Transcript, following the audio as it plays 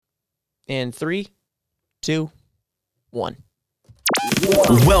In 3, 2, 1.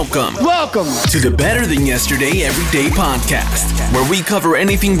 Welcome to the Better Than Yesterday Everyday Podcast, where we cover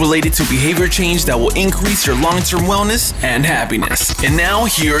anything related to behavior change that will increase your long-term wellness and happiness. And now,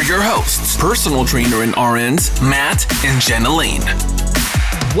 here are your hosts, personal trainer and RNs, Matt and Jenna Lane.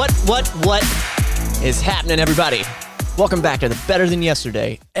 What is happening, everybody? Welcome back to the Better Than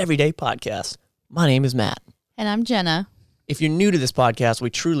Yesterday Everyday Podcast. My name is Matt. And I'm Jenna. If you're new to this podcast, we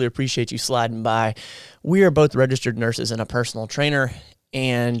truly appreciate you sliding by. We are both registered nurses and a personal trainer,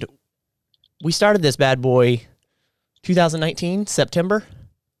 and we started this bad boy 2019, September,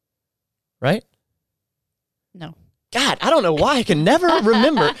 right? No. God, I don't know why. I can never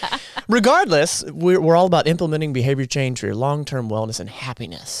remember. Regardless, we're all about implementing behavior change for your long-term wellness and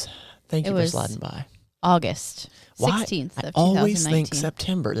happiness. Thank you for sliding by. August 16th of 2019. I always think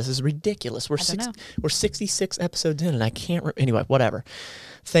September. This is ridiculous. We're 66 episodes in, and I can't... Anyway, whatever.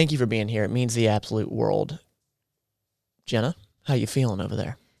 Thank you for being here. It means the absolute world. Jenna, how you feeling over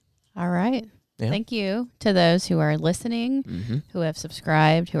there? All right. Yeah. Thank you to those who are listening, who have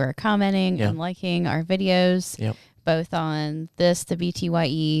subscribed, who are commenting and liking our videos, both on the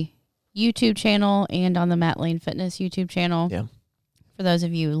BTYE YouTube channel and on the Matt Lane Fitness YouTube channel. Yeah. For those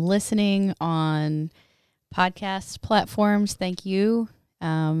of you listening on podcast platforms, thank you.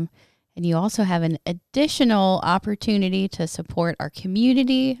 And you also have an additional opportunity to support our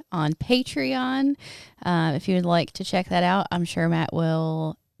community on Patreon. If you would like to check that out, I'm sure Matt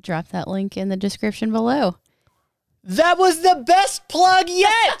will drop that link in the description below. That was the best plug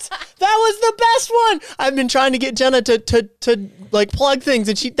yet. That was the best one. I've been trying to get Jenna to like plug things,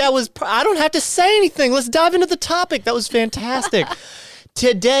 and I don't have to say anything. Let's dive into the topic. That was fantastic.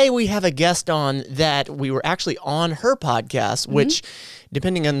 Today, we have a guest on that we were actually on her podcast, which,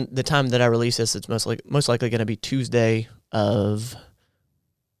 depending on the time that I release this, it's most likely going to be Tuesday of...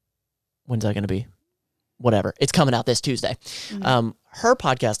 When's that going to be? Whatever. It's coming out this Tuesday. Her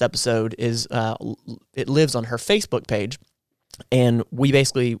podcast episode is... it lives on her Facebook page, and we're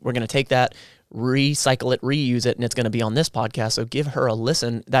going to take that, recycle it, reuse it, and it's going to be on this podcast, so give her a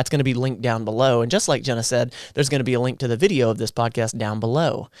listen. That's going to be linked down below, and just like Jenna said, there's going to be a link to the video of this podcast down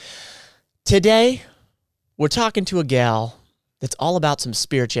below. Today, we're talking to a gal that's all about some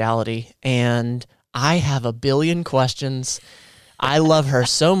spirituality, and I have a billion questions. I love her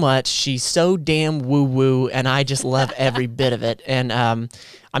so much. She's so damn woo-woo, and I just love every bit of it, and I'm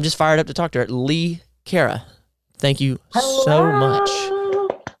just fired up to talk to her. Cara, thank you so much.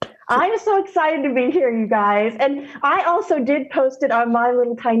 I'm so excited to be here, you guys. And I also did post it on my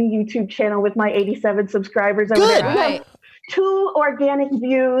little tiny YouTube channel with my 87 subscribers over there. Right. We have 2 organic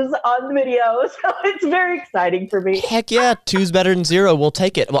views on the video, so it's very exciting for me. Heck yeah, 2's better than 0. We'll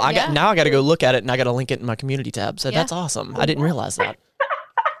take it. Well, I got to go look at it, and I got to link it in my community tab. So that's awesome. I didn't realize that.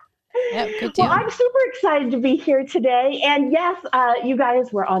 Yep, good deal. Well, I'm super excited to be here today. And yes, you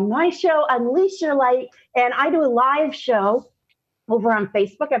guys were on my show, Unleash Your Light, and I do a live show over on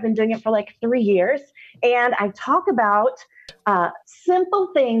Facebook. I've been doing it for like 3 years. And I talk about simple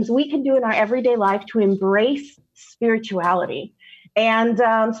things we can do in our everyday life to embrace spirituality. And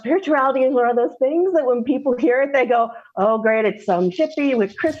spirituality is one of those things that when people hear it, they go, oh, great, it's some hippie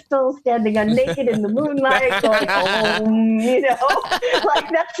with crystals standing naked in the moonlight going, like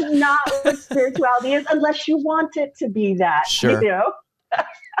that's not what spirituality is unless you want it to be that, Sure.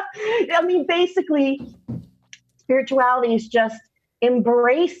 I mean, basically, spirituality is just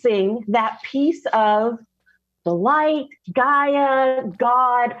embracing that piece of the light, Gaia,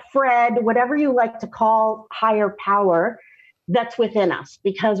 God, Fred, whatever you like to call higher power that's within us,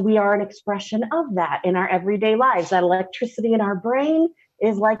 because we are an expression of that in our everyday lives. That electricity in our brain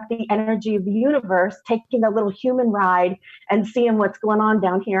is like the energy of the universe taking a little human ride and seeing what's going on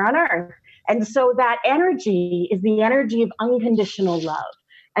down here on Earth. And so that energy is the energy of unconditional love.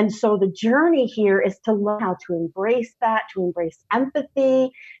 And so the journey here is to learn how to embrace that, to embrace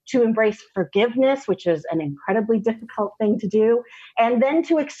empathy, to embrace forgiveness, which is an incredibly difficult thing to do, and then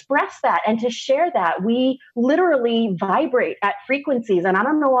to express that and to share that. We literally vibrate at frequencies, and I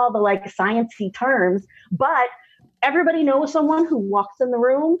don't know all the sciencey terms, but everybody knows someone who walks in the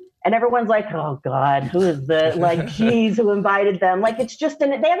room and everyone's like, oh God, who is this? Geez, who invited them? It's just, they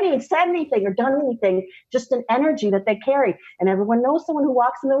haven't even said anything or done anything, just an energy that they carry. And everyone knows someone who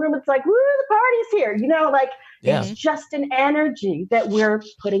walks in the room. It's like, woo, the party's here. It's just an energy that we're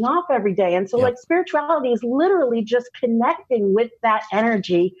putting off every day. And so spirituality is literally just connecting with that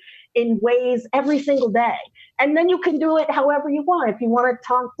energy in ways every single day. And then you can do it however you want. If you want to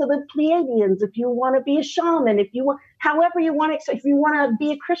talk to the Pleiadians, if you want to be a shaman, if you want, however you want to, if you want to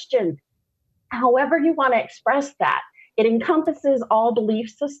be a Christian, however you want to express that. it encompasses all belief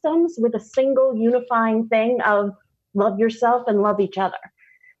systems with a single unifying thing of love yourself and love each other.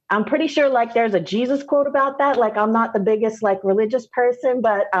 I'm pretty sure like there's a Jesus quote about that. Like, I'm not the biggest like religious person,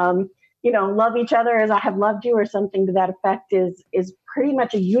 but love each other as I have loved you, or something to that effect, is pretty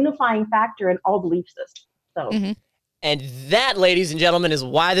much a unifying factor in all belief systems. So. And that, ladies and gentlemen, is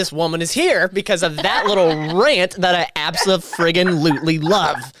why this woman is here, because of that little rant that I abso-friggin-lutely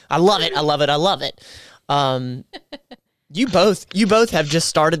love. I love it. I love it. I love it. You both have just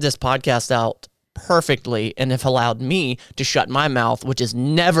started this podcast out perfectly and have allowed me to shut my mouth, which is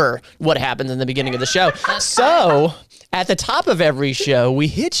never what happens in the beginning of the show. So at the top of every show, we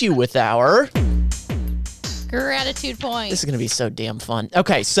hit you with our gratitude point. This is going to be so damn fun.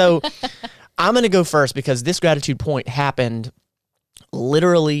 Okay, so I'm going to go first because this gratitude point happened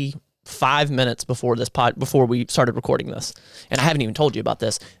literally 5 minutes before before we started recording this. And I haven't even told you about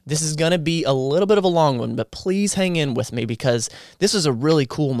this. This is going to be a little bit of a long one, but please hang in with me because this is a really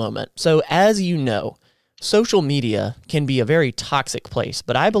cool moment. So as you know, social media can be a very toxic place,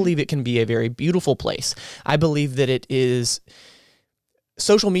 but I believe it can be a very beautiful place. I believe that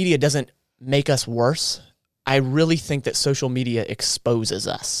social media doesn't make us worse. I really think that social media exposes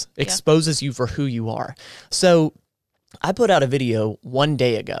us, exposes you for who you are. So I put out a video 1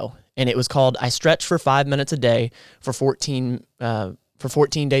 day ago, and it was called "I Stretch for 5 minutes a day for 14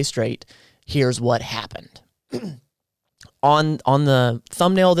 days straight. Here's what happened." On the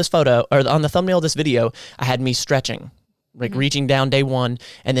thumbnail of this photo, or on the thumbnail of this video, I had me stretching, like reaching down day 1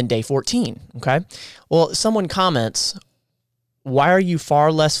 and then day 14. Okay. Well, someone comments, "Why are you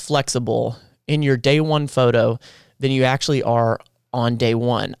far less flexible in your day 1 photo than you actually are on day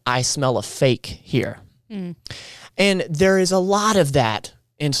 1? I smell a fake here." And there is a lot of that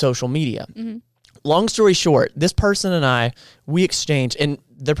in social media. Long story short, this person and I, we exchanged, and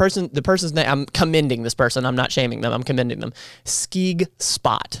the person's name, I'm commending this person. I'm not shaming them. I'm commending them. Skeeg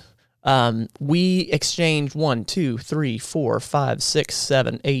Spot. We exchanged 1, 2, 3, 4, 5, 6,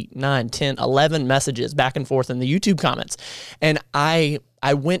 7, 8, 9, 10, 11 messages back and forth in the YouTube comments. And I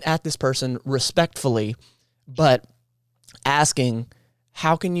went at this person respectfully, but asking,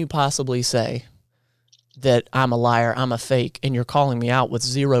 how can you possibly say that I'm a liar, I'm a fake, and you're calling me out with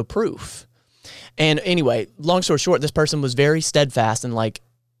zero proof? And anyway, long story short, this person was very steadfast and like,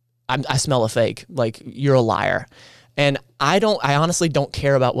 I smell a fake, like you're a liar. And I honestly don't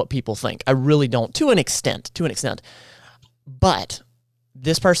care about what people think. I really don't, to an extent. But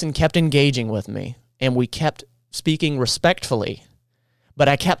this person kept engaging with me and we kept speaking respectfully, but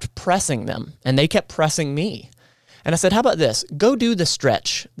I kept pressing them and they kept pressing me. And I said, how about this? Go do the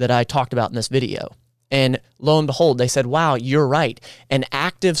stretch that I talked about in this video. And lo and behold, they said, wow, you're right. An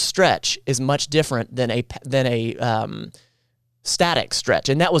active stretch is much different than a static stretch.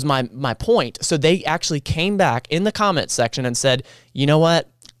 And that was my point. So they actually came back in the comments section and said, you know what?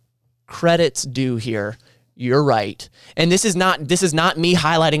 Credit's due here. You're right. And this is not me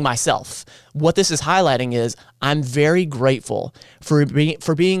highlighting myself. What this is highlighting is I'm very grateful for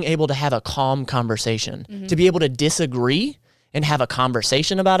being able to have a calm conversation, to be able to disagree and have a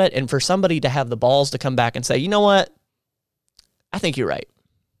conversation about it, and for somebody to have the balls to come back and say, you know what? I think you're right.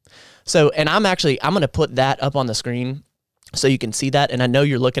 So, and I'm going to put that up on the screen so you can see that. And I know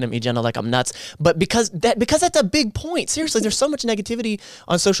you're looking at me, Jenna, like I'm nuts, but because that's a big point. Seriously, there's so much negativity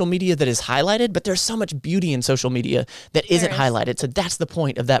on social media that is highlighted, but there's so much beauty in social media that isn't highlighted. So that's the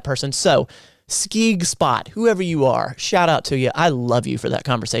point of that person. So Skeeg Spot, whoever you are, shout out to you. I love you for that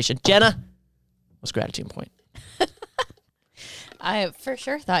conversation. Jenna, what's gratitude point? I for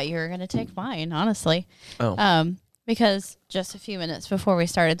sure thought you were going to take mine, honestly. Oh. Because just a few minutes before we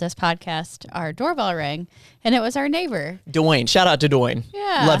started this podcast, our doorbell rang, and it was our neighbor. Dwayne. Shout out to Dwayne.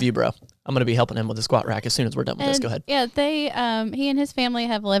 Yeah. Love you, bro. I'm going to be helping him with the squat rack as soon as we're done with this. Go ahead. Yeah, he and his family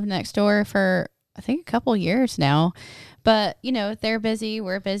have lived next door for, I think, a couple years now. But, they're busy.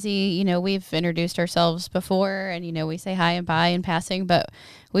 We're busy. We've introduced ourselves before, and, we say hi and bye in passing, but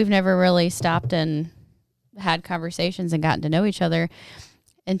we've never really stopped and had conversations and gotten to know each other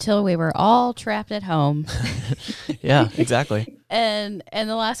until we were all trapped at home. Yeah, exactly. And in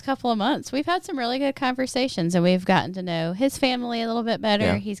the last couple of months, we've had some really good conversations, and we've gotten to know his family a little bit better.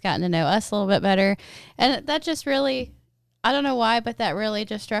 Yeah. He's gotten to know us a little bit better. And that just really, I don't know why, but that really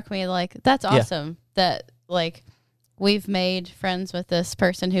just struck me. Like, that's awesome that, like, we've made friends with this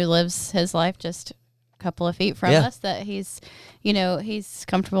person who lives his life just a couple of feet from us, that he's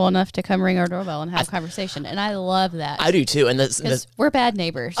comfortable enough to come ring our doorbell and have a conversation. And I love that. I do too. And that's we're bad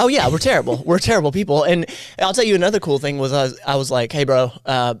neighbors. Oh yeah, we're terrible. We're terrible people. And I'll tell you another cool thing was I was like, hey bro,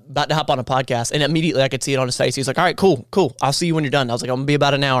 about to hop on a podcast, and immediately I could see it on his face. He's like, all right, cool. I'll see you when you're done. I was like, I'm gonna be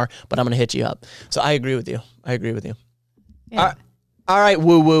about an hour, but I'm gonna hit you up. So I agree with you. Yeah. All right,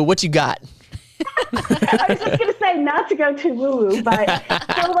 woo-woo, what you got? I was just going to say not to go too woo-woo, but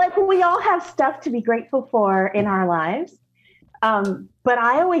so like we all have stuff to be grateful for in our lives. But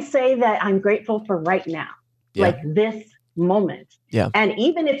I always say that I'm grateful for right now, like this moment. Yeah. And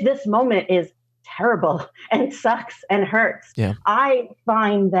even if this moment is terrible and sucks and hurts, I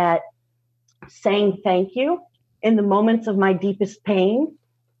find that saying thank you in the moments of my deepest pain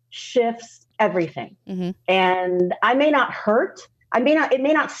shifts everything. And I may not hurt. It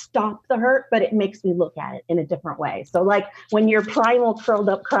may not stop the hurt, but it makes me look at it in a different way. So like when you're primal curled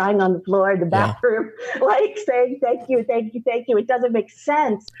up crying on the floor in the bathroom, like saying thank you, thank you, thank you. It doesn't make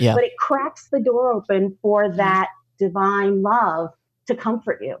sense, but it cracks the door open for that divine love to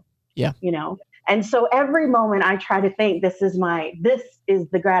comfort you. Yeah. You know? And so every moment I try to think this is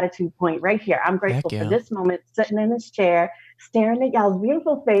the gratitude point right here. I'm grateful for this moment, sitting in this chair, staring at y'all's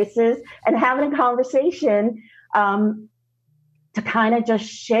beautiful faces and having a conversation, to kind of just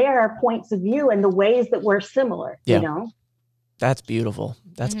share points of view and the ways that we're similar, you know? That's beautiful.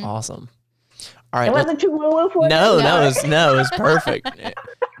 That's awesome. All right. It wasn't too woo-woo for you? No, it was perfect.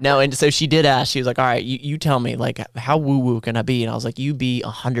 No, and so she did ask, she was like, all right, you tell me, like, how woo-woo can I be? And I was like, you be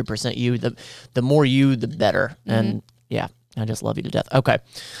 100% you. The more you, the better. And yeah, I just love you to death. Okay.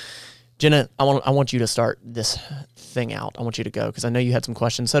 Jenna, I want you to start this thing out. I want you to go because I know you had some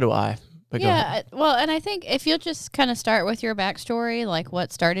questions. So do I. Yeah, well, and I think if you'll just kind of start with your backstory, like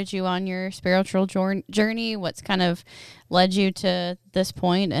what started you on your spiritual journey, what's kind of led you to this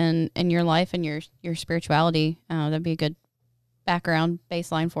point in your life and your spirituality, that'd be a good background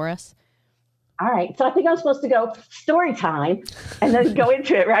baseline for us. All right, so I think I'm supposed to go story time and then go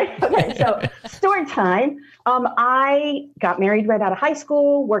into it, right? Okay, so story time. I got married right out of high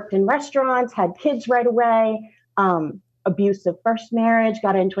school, worked in restaurants, had kids right away. Abusive first marriage,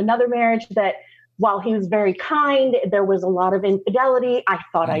 got into another marriage that while he was very kind, there was a lot of infidelity. I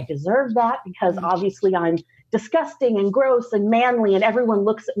thought I deserved that because obviously I'm disgusting and gross and manly and everyone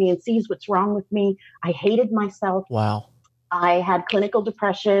looks at me and sees what's wrong with me. I hated myself. Wow. I had clinical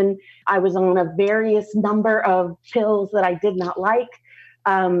depression. I was on a various number of pills that I did not like.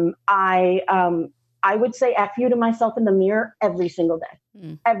 I would say F you to myself in the mirror every single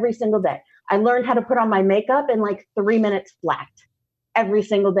day. Every single day. I learned how to put on my makeup in like 3 minutes flat every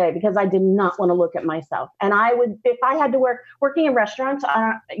single day because I did not want to look at myself. And I would, if I had to working in restaurants,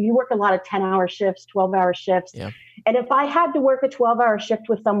 you work a lot of 10-hour shifts, 12-hour shifts. Yeah. And if I had to work a 12-hour shift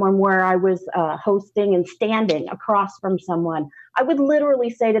with someone where I was hosting and standing across from someone, I would literally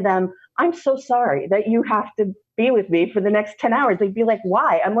say to them, I'm so sorry that you have to be with me for the next 10 hours. They'd be like,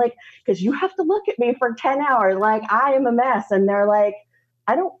 why? I'm like, because you have to look at me for 10 hours. Like I am a mess. And they're like,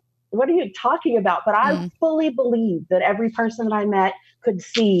 what are you talking about? But I fully believe that every person that I met could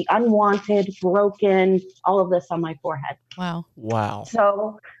see unwanted, broken, all of this on my forehead. Wow.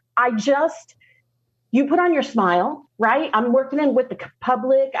 So you put on your smile, right? I'm working with the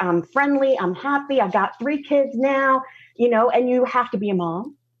public. I'm friendly. I'm happy. I've got 3 kids now, and you have to be a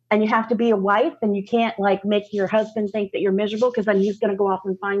mom and you have to be a wife and you can't like make your husband think that you're miserable because then he's going to go off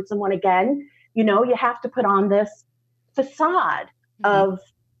and find someone again. You have to put on this facade of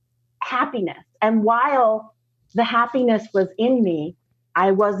happiness. And while the happiness was in me,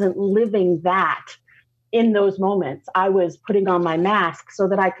 I wasn't living that in those moments. I was putting on my mask so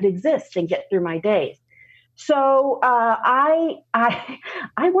that I could exist and get through my days. So I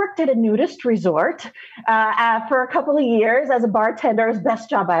worked at a nudist resort for a couple of years as a bartender. It was the best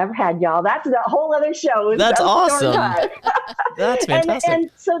job I ever had, y'all. That's a whole other show. That's awesome. That's fantastic.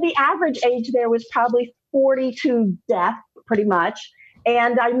 And so the average age there was probably 40 to death, pretty much.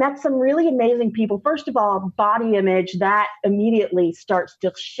 And I met some really amazing people. First of all, body image, that immediately starts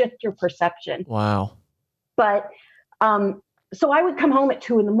to shift your perception. Wow. But so I would come home at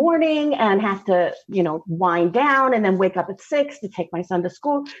 2 a.m. and have to, wind down and then wake up at 6 to take my son to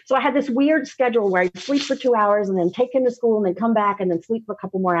school. So I had this weird schedule where I'd sleep for 2 hours and then take him to school and then come back and then sleep for a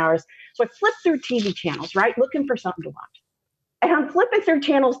couple more hours. So I flipped through TV channels, right? Looking for something to watch. And I'm flipping through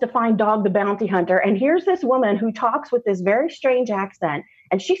channels to find Dog the Bounty Hunter. And here's this woman who talks with this very strange accent.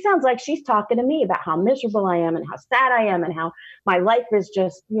 And she sounds like she's talking to me about how miserable I am and how sad I am and how my life is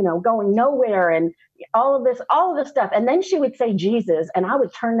just, going nowhere and all of this stuff. And then she would say Jesus, and I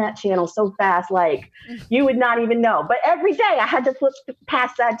would turn that channel so fast, like you would not even know. But every day I had to flip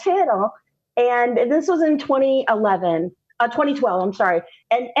past that channel. And this was in 2012, I'm sorry.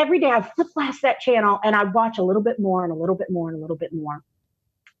 And every day I flip past that channel and I watch a little bit more and a little bit more and a little bit more.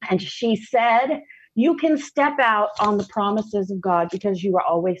 And she said, you can step out on the promises of God because you are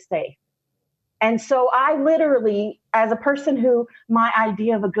always safe. And so I literally, as a person who my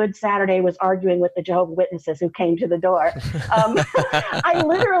idea of a good Saturday was arguing with the Jehovah's Witnesses who came to the door, I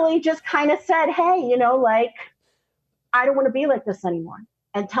literally just kind of said, hey, you know, like, I don't want to be like this anymore.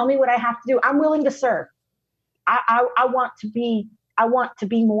 And tell me what I have to do. I'm willing to serve. I want to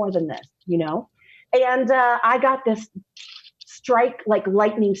be more than this, you know? And I got this strike, like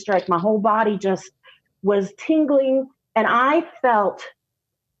lightning strike. My whole body just was tingling. And I felt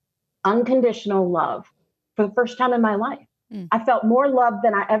unconditional love for the first time in my life. I felt more love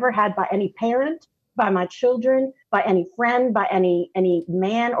than I ever had by any parent, by my children, by any friend, by any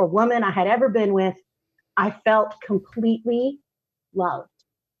man or woman I had ever been with. I felt completely loved.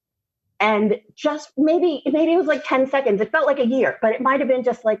 And just maybe it was like 10 seconds. It felt like a year, but it might've been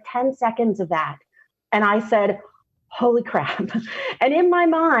just like 10 seconds of that. And I said, holy crap. And in my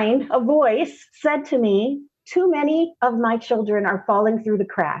mind, a voice said to me, too many of my children are falling through the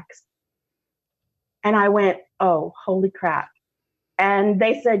cracks. And I went, oh, holy crap. And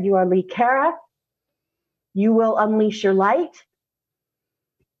they said, you are Cara. You will unleash your light.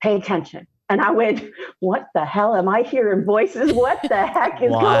 Pay attention. And I went, what the hell am I hearing voices? What the heck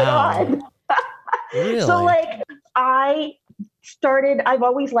is going on? Really? So like I've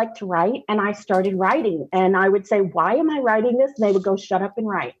always liked to write, and I started writing, and I would say, why am I writing this? And they would go, shut up and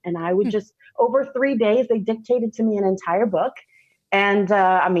write. And I would just, over 3 days, they dictated to me an entire book. And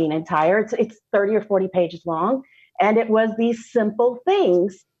it's 30 or 40 pages long. And it was these simple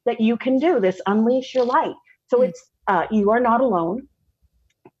things that you can do, this unleash your light. So it's, you are not alone.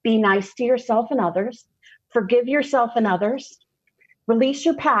 Be nice to yourself and others. Forgive yourself and others. Release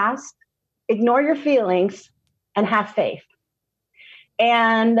your past. Ignore your feelings and have faith.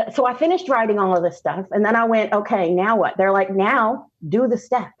 And so I finished writing all of this stuff. And then I went, okay, now what? They're like, now do the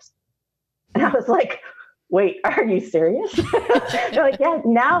steps. And I was like, wait, are you serious? They're like, yeah,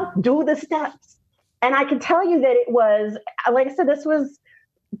 now do the steps. And I can tell you that it was, like I said, this was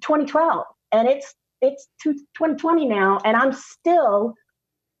 2012 and it's 2020 now. And I'm still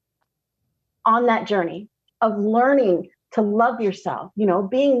on that journey of learning to love yourself, you know,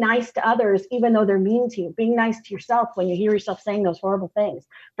 being nice to others, even though they're mean to you, being nice to yourself when you hear yourself saying those horrible things,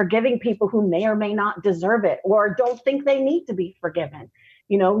 forgiving people who may or may not deserve it or don't think they need to be forgiven,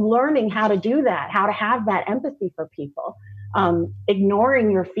 you know, learning how to do that, how to have that empathy for people,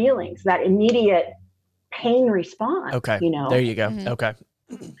 ignoring your feelings, that immediate pain response. Okay. You know, there you go. Mm-hmm. Okay.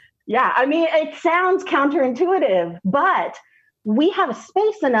 Yeah. I mean, it sounds counterintuitive, but we have a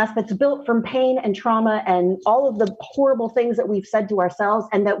space in us that's built from pain and trauma and all of the horrible things that we've said to ourselves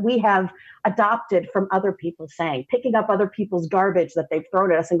and that we have adopted from other people saying, picking up other people's garbage that they've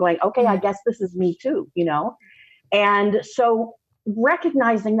thrown at us and going, okay, I guess this is me too, you know? And so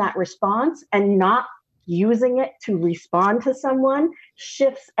recognizing that response and not using it to respond to someone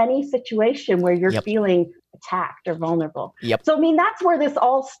shifts any situation where you're feeling attacked or vulnerable. So, I mean, that's where this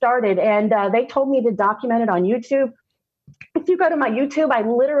all started. And they told me to document it on YouTube. If you go to my YouTube, I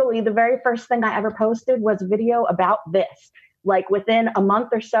literally, the very first thing I ever posted was a video about this, like within a month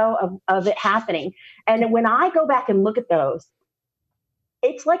or so of it happening. And when I go back and look at those,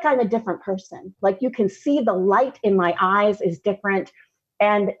 it's like I'm a different person. Like you can see the light in my eyes is different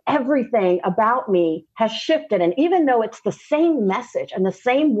and everything about me has shifted. And even though it's the same message and the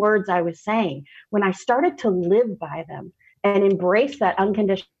same words I was saying, when I started to live by them and embrace that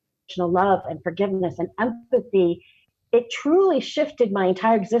unconditional love and forgiveness and empathy, it truly shifted my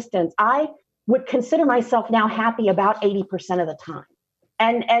entire existence. I would consider myself now happy about 80% of the time.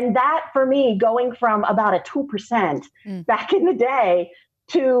 And that for me, going from about a 2% back in the day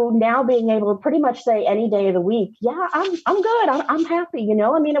to now being able to pretty much say any day of the week, yeah, I'm good. I'm happy. You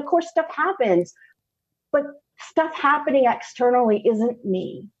know, I mean, of course stuff happens, but stuff happening externally isn't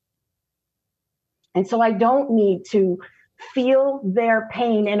me. And so I don't need to feel their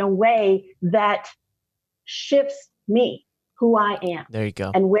pain in a way that shifts me, who I am. There you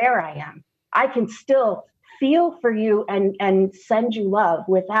go. And where I am. I can still feel for you and send you love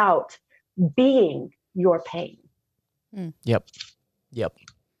without being your pain. Yep.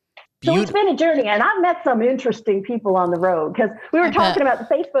 So it's been a journey, and I've met some interesting people on the road because we were talking about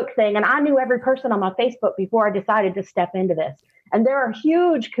the Facebook thing, and I knew every person on my Facebook before I decided to step into this. And there are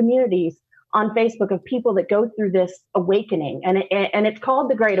huge communities on Facebook of people that go through this awakening, and it's called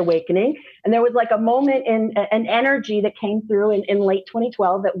the Great Awakening. And there was like a moment in an energy that came through in late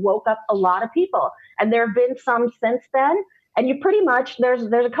 2012 that woke up a lot of people. And there have been some since then. And you pretty much, there's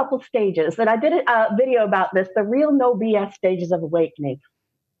a couple stages that I did a video about this, the real no BS stages of awakening.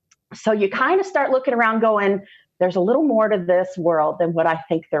 So you kind of start looking around going, there's a little more to this world than what I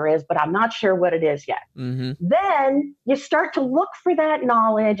think there is, but I'm not sure what it is yet. Mm-hmm. Then you start to look for that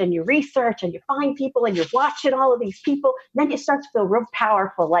knowledge and you research and you find people and you're watching all of these people. Then you start to feel real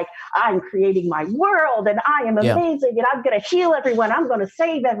powerful, like I'm creating my world and I am amazing and I'm going to heal everyone. I'm going to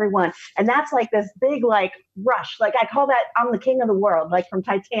save everyone. And that's like this big like rush. Like I call that I'm the king of the world, like from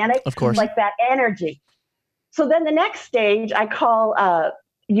Titanic. Of course. Like that energy. So then the next stage I call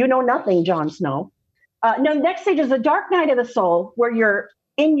You Know Nothing, Jon Snow. No, next stage is the dark night of the soul where you're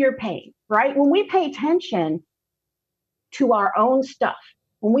in your pain, right? When we pay attention to our own stuff,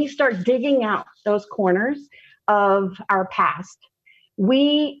 when we start digging out those corners of our past,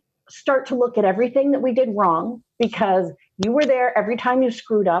 we start to look at everything that we did wrong because you were there every time you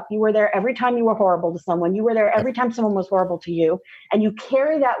screwed up. You were there every time you were horrible to someone. You were there every time someone was horrible to you. And you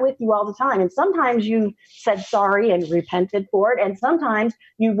carry that with you all the time. And sometimes you said sorry and repented for it. And sometimes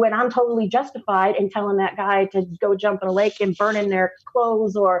you went on totally justified in telling that guy to go jump in a lake and burn in their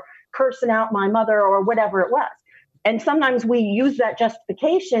clothes or cursing out my mother or whatever it was. And sometimes we use that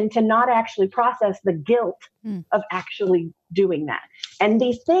justification to not actually process the guilt of actually doing that. And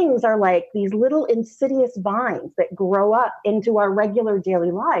these things are like these little insidious vines that grow up into our regular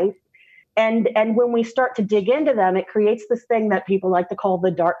daily life. And when we start to dig into them, it creates this thing that people like to call the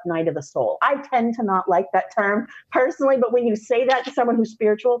dark night of the soul. I tend to not like that term personally, but when you say that to someone who's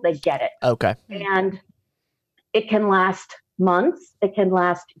spiritual, they get it. Okay. And it can last months. It can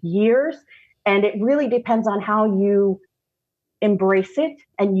last years. And it really depends on how you embrace it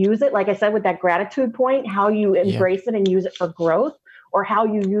and use it. Like I said, with that gratitude point, how you embrace it and use it for growth or how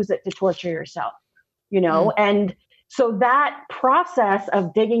you use it to torture yourself, you know? And so that process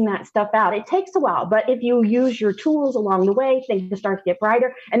of digging that stuff out, it takes a while, but if you use your tools along the way, things start to get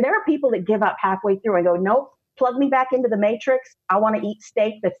brighter. And there are people that give up halfway through and go, nope, plug me back into the matrix. I want to eat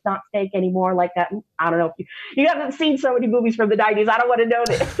steak that's not steak anymore, like that. I don't know if you haven't seen so many movies from the 90s. I don't want to know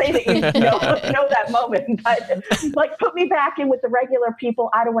that, say that you know that moment, but like put me back in with the regular people.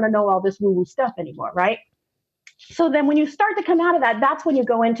 I don't want to know all this woo-woo stuff anymore, right? So then when you start to come out of that, that's when you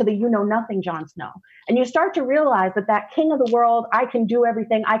go into the you know nothing Jon Snow. And you start to realize that king of the world, I can do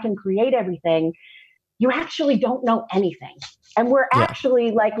everything, I can create everything. You actually don't know anything. And we're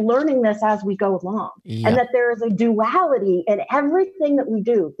actually like learning this as we go along. And that there is a duality in everything that we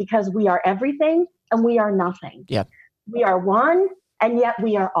do because we are everything and we are nothing. Yeah. We are one and yet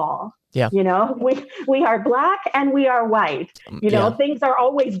we are all. Yeah. You know, we are black and we are white. You know, things are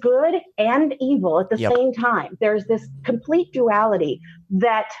always good and evil at the same time. There's this complete duality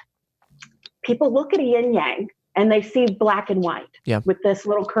that people look at a yin yang and they see black and white with this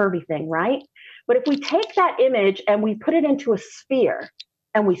little curvy thing, right? But if we take that image and we put it into a sphere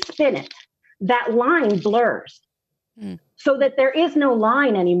and we spin it, that line blurs so that there is no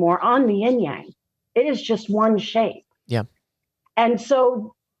line anymore on the yin yang. It is just one shape. Yeah. And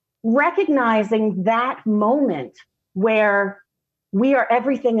so recognizing that moment where we are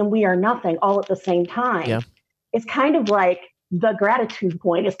everything and we are nothing all at the same time is kind of like the gratitude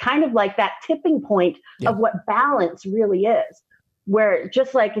point. It's kind of like that tipping point of what balance really is. Where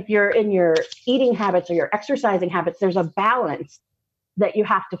just like if you're in your eating habits or your exercising habits, there's a balance that you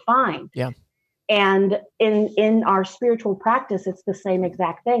have to find. Yeah. And in our spiritual practice, it's the same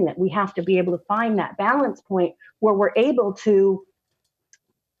exact thing, that we have to be able to find that balance point where we're able to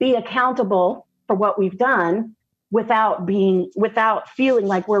be accountable for what we've done without feeling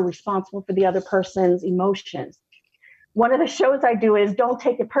like we're responsible for the other person's emotions. One of the shows I do is Don't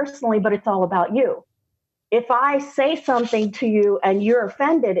Take It Personally, but it's all about you. If I say something to you and you're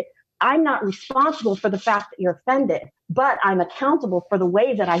offended, I'm not responsible for the fact that you're offended, but I'm accountable for the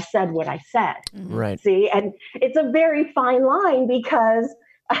way that I said what I said. Right. See, and it's a very fine line because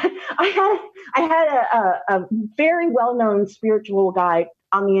I had a very well-known spiritual guy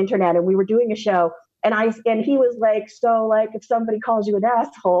on the internet, and we were doing a show, and he was like, so like if somebody calls you an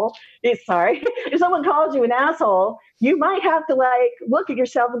asshole, if someone calls you an asshole, you might have to like look at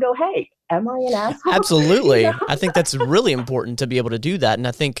yourself and go, hey, am I an asshole? Absolutely. You know? I think that's really important to be able to do that. And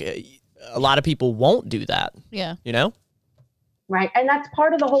I think a lot of people won't do that. Yeah. You know? Right. And that's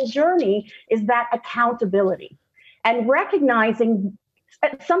part of the whole journey is that accountability and recognizing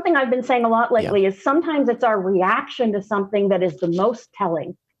something I've been saying a lot lately is sometimes it's our reaction to something that is the most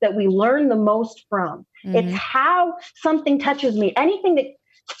telling, that we learn the most from. It's how something touches me. Anything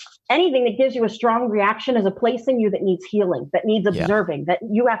that gives you a strong reaction is a place in you that needs healing, that needs observing, that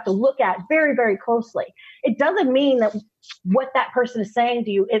you have to look at very, very closely. It doesn't mean that what that person is saying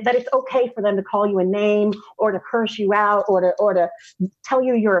to you is that it's okay for them to call you a name or to curse you out or to tell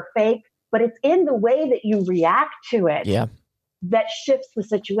you you're a fake, but it's in the way that you react to it that shifts the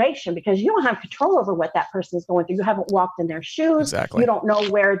situation, because you don't have control over what that person is going through. You haven't walked in their shoes. Exactly. You don't know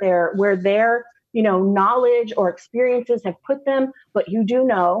where their knowledge or experiences have put them, but you do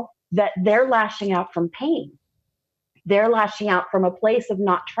know that they're lashing out from pain. They're lashing out from a place of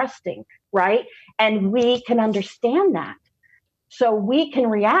not trusting, right? And we can understand that. So we can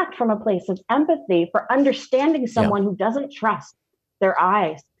react from a place of empathy for understanding someone who doesn't trust their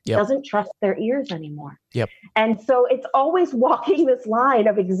eyes, doesn't trust their ears anymore. Yep. And so it's always walking this line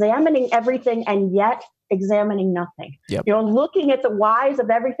of examining everything and yet examining nothing. Yep. Looking at the whys of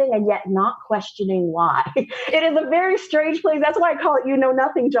everything and yet not questioning why. It is a very strange place. That's why I call it you know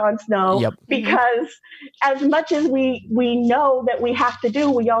nothing, Jon Snow. Yep. Because as much as we know that we have to do,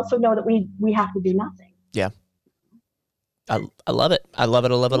 we also know that we have to do nothing. Yeah. I love it. I love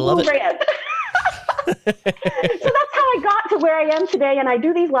it. I love it. I love it. So that's how I got to where I am today. And I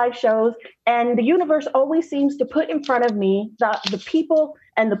do these live shows, and the universe always seems to put in front of me the people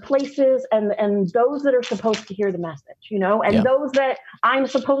and the places and those that are supposed to hear the message, and those that I'm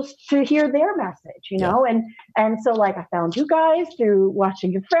supposed to hear their message, know. And so like I found you guys through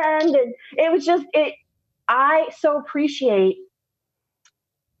watching your friend, and it was just I so appreciate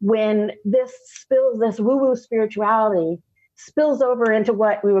when this woo-woo spirituality spills over into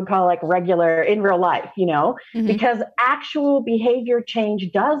what we would call like regular in real life, because actual behavior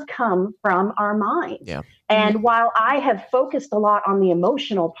change does come from our mind. Yeah. And while I have focused a lot on the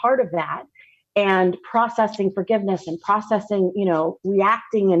emotional part of that and processing forgiveness and processing,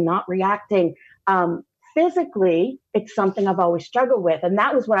 reacting and not reacting, physically, it's something I've always struggled with. And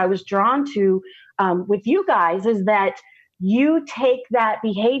that was what I was drawn to with you guys, is that you take that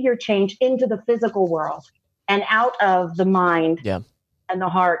behavior change into the physical world and out of the mind and the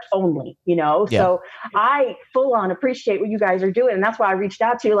heart only, So I full on appreciate what you guys are doing. And that's why I reached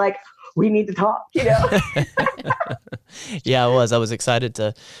out to you, like, we need to talk, Yeah, I was excited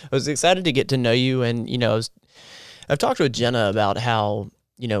to get to know you. And, I've talked with Jenna about how,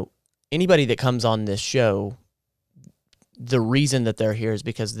 anybody that comes on this show, the reason that they're here is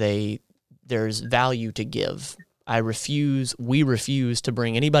because there's value to give. We refuse to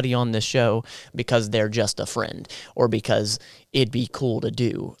bring anybody on this show because they're just a friend or because it'd be cool to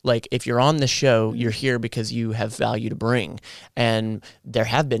do. Like, if you're on the show, you're here because you have value to bring. And there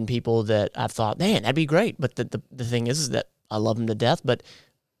have been people that I've thought, man, that'd be great. But the thing is that I love them to death, but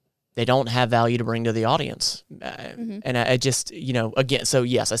they don't have value to bring to the audience. And I just, again, so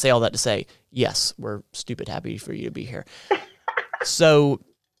yes, I say all that to say, yes, we're stupid happy for you to be here. So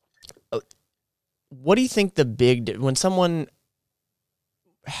what do you think when someone,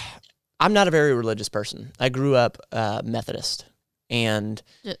 I'm not a very religious person. I grew up Methodist and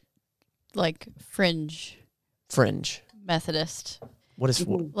like fringe Methodist. What is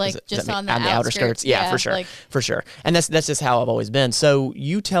like is just on the outer skirts? Yeah, for sure, for sure. And that's just how I've always been. So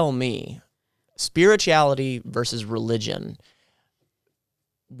you tell me, spirituality versus religion.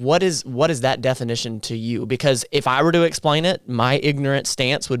 What is that definition to you? Because if I were to explain it, my ignorant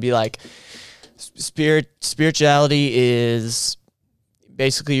stance would be like, spirituality is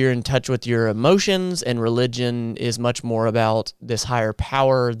basically you're in touch with your emotions, and religion is much more about this higher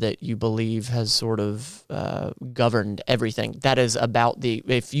power that you believe has sort of governed everything. That is about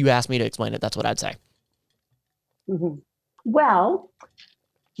if you ask me to explain it, that's what I'd say. Mm-hmm. Well,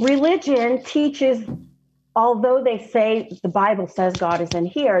 religion teaches, although they say the Bible says God is in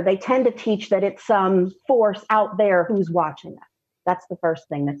here, they tend to teach that it's some force out there who's watching us. That's the first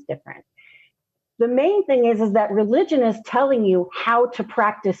thing that's different. The main thing is that religion is telling you how to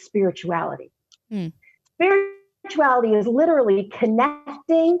practice spirituality. Spirituality is literally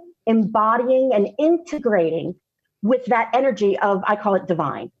connecting, embodying, and integrating with that energy of, I call it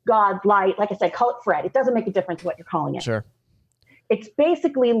divine, God, light. Like I said, call it Fred. It doesn't make a difference what you're calling it. Sure. It's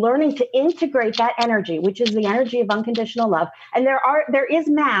basically learning to integrate that energy, which is the energy of unconditional love. And there is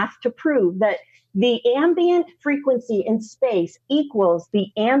math to prove that the ambient frequency in space equals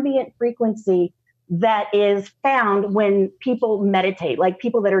the ambient frequency that is found when people meditate, like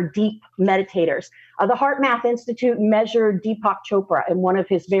people that are deep meditators. The Heart Math Institute measured Deepak Chopra in one of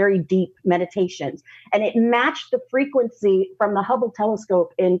his very deep meditations, and it matched the frequency from the Hubble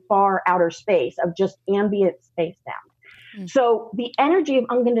telescope in far outer space of just ambient space sound. So the energy of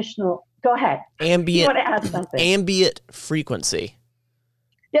unconditional, go ahead. Ambient, you want to add something? Ambient frequency.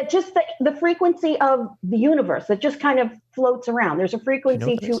 Yeah, just the frequency of the universe that just kind of floats around. There's a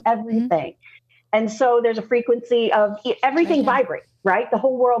frequency to everything. And so there's a frequency of everything vibrates, right? The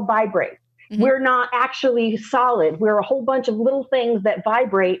whole world vibrates. We're not actually solid. We're a whole bunch of little things that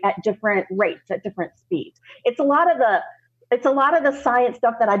vibrate at different rates, at different speeds. It's a lot of it's a lot of the science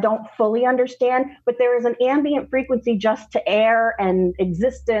stuff that I don't fully understand, but there is an ambient frequency just to air and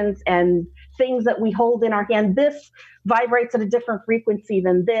existence and things that we hold in our hand. This vibrates at a different frequency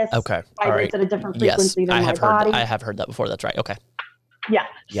than this. Okay. Vibrates at a different frequency than my body. I have heard that before. That's right. Okay. Yeah.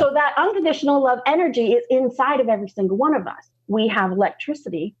 Yep. So that unconditional love energy is inside of every single one of us. We have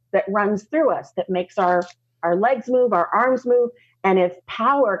electricity that runs through us that makes our legs move, our arms move. And if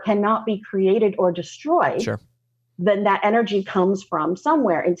power cannot be created or destroyed, sure, then that energy comes from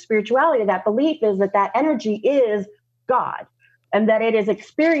somewhere. In spirituality, that belief is that that energy is God and that it is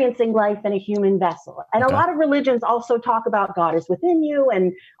experiencing life in a human vessel. And okay. A lot of religions also talk about God is within you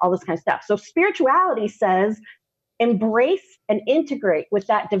and all this kind of stuff. So spirituality says, embrace and integrate with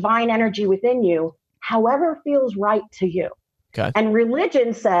that divine energy within you, however feels right to you. Okay. And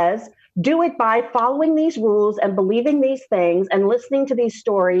religion says, do it by following these rules and believing these things and listening to these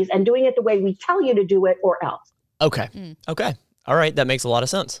stories and doing it the way we tell you to do it or else. Okay. Okay. All right. That makes a lot of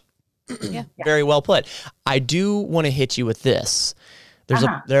sense. Yeah. Very well put. I do want to hit you with this.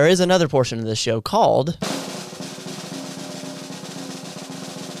 There is another portion of this show called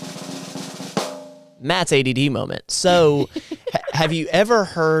Matt's ADD moment. So have you ever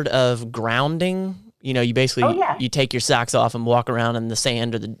heard of grounding? You know, you basically, you take your socks off and walk around in the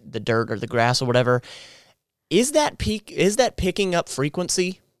sand or the dirt or the grass or whatever. Is that picking up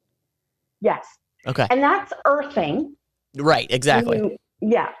frequency? Yes. Okay. And that's earthing. Right, exactly.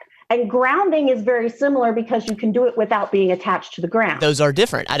 And grounding is very similar because you can do it without being attached to the ground. Those are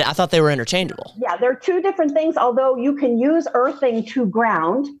different. I thought they were interchangeable. Yeah, they're two different things. Although you can use earthing to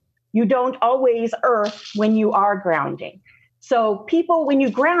ground, you don't always earth when you are grounding. So people, when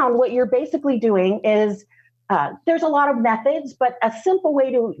you ground, what you're basically doing is, there's a lot of methods, but a simple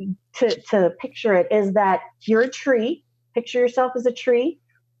way to picture it is that you're a tree. Picture yourself as a tree,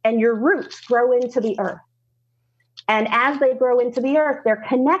 and your roots grow into the earth. And as they grow into the earth, they're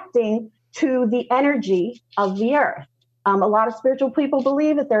connecting to the energy of the earth. A lot of spiritual people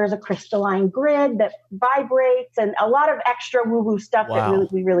believe that there is a crystalline grid that vibrates and a lot of extra woo-woo stuff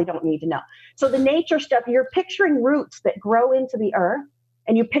that we really don't need to know. So the nature stuff, you're picturing roots that grow into the earth,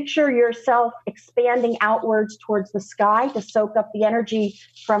 and you picture yourself expanding outwards towards the sky to soak up the energy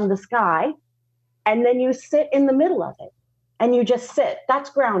from the sky. And then you sit in the middle of it and you just sit. That's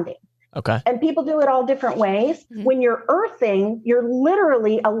grounding. Okay. And people do it all different ways. Mm-hmm. When you're earthing, you're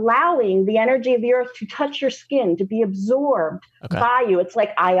literally allowing the energy of the earth to touch your skin, to be absorbed by you. It's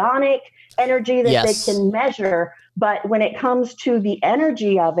like ionic energy that they can measure. But when it comes to the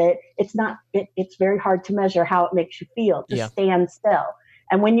energy of it, it's not, it's very hard to measure how it makes you feel to stand still.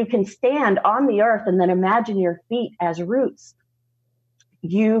 And when you can stand on the earth and then imagine your feet as roots,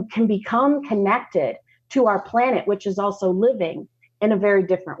 you can become connected to our planet, which is also living in a very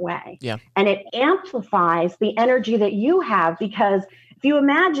different way. Yeah. And it amplifies the energy that you have, because if you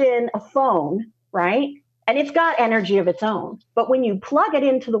imagine a phone, right? And it's got energy of its own, but when you plug it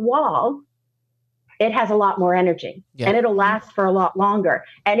into the wall, it has a lot more energy and it'll last for a lot longer.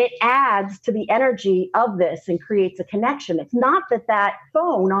 And it adds to the energy of this and creates a connection. It's not that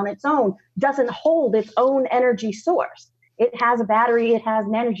phone on its own doesn't hold its own energy source. It has a battery, it has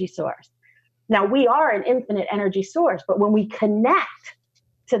an energy source. Now, we are an infinite energy source, but when we connect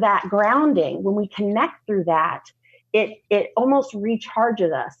to that grounding, when we connect through that, it almost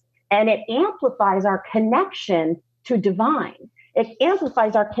recharges us, and it amplifies our connection to divine. It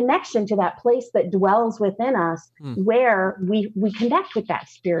amplifies our connection to that place that dwells within us, where we connect with that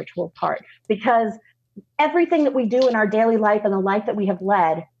spiritual part, because everything that we do in our daily life and the life that we have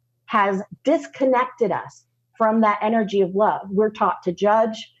led has disconnected us from that energy of love. We're taught to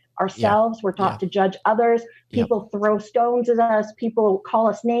judge ourselves. We're taught to judge others. People throw stones at us. People call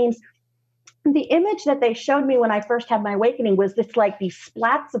us names. The image that they showed me when I first had my awakening was this, like these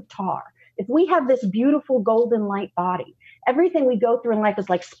splats of tar. If we have this beautiful golden light body, everything we go through in life is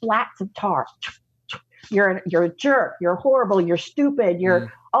like splats of tar. You're a jerk. You're horrible. You're stupid.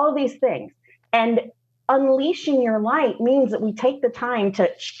 You're all these things. And unleashing your light means that we take the time to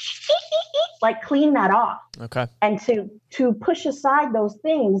like clean that off. Okay. And to push aside those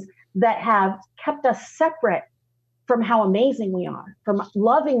things that have kept us separate from how amazing we are, from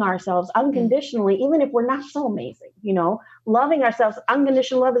loving ourselves unconditionally, even if we're not so amazing. You know, loving ourselves,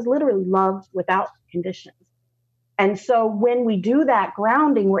 unconditional love is literally love without conditions. And so when we do that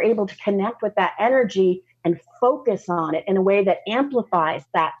grounding, we're able to connect with that energy and focus on it in a way that amplifies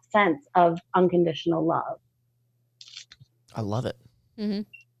that sense of unconditional love. I love it. Mm-hmm.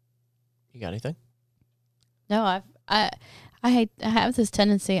 You got anything? No, I have this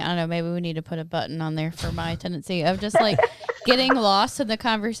tendency, I don't know, maybe we need to put a button on there for my tendency of just like getting lost in the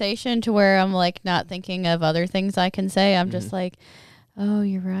conversation to where I'm like not thinking of other things I can say. I'm just like, oh,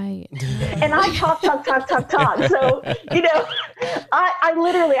 you're right. And I talk. So, I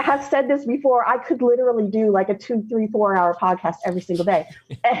literally have said this before. I could literally do like a 2, 3, 4 hour podcast every single day.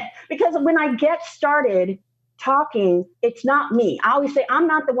 Because when I get started talking, it's not me. I always say I'm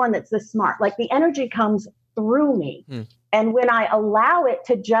not the one that's this smart. Like the energy comes through me. And when I allow it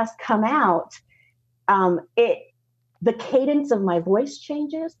to just come out, the cadence of my voice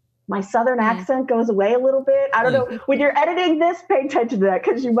changes. My Southern accent goes away a little bit. I don't know. When you're editing this, pay attention to that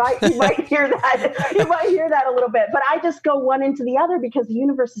because you might hear that. You might hear that a little bit. But I just go one into the other because the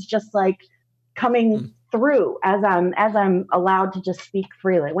universe is just like coming through as I'm allowed to just speak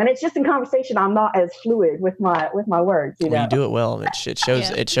freely. When it's just in conversation, I'm not as fluid with my words. You know? You do it well. It shows.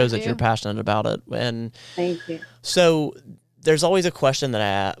 It shows that you're passionate about it. And thank you. So there's always a question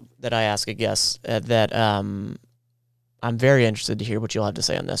that I ask a guest that I'm very interested to hear what you'll have to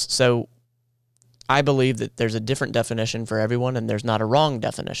say on this. So I believe that there's a different definition for everyone, and there's not a wrong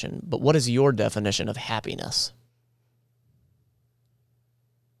definition. But what is your definition of happiness?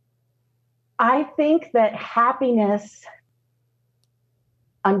 I think that happiness,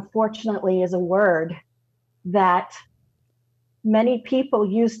 unfortunately, is a word that many people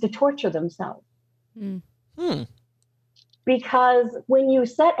use to torture themselves. Because when you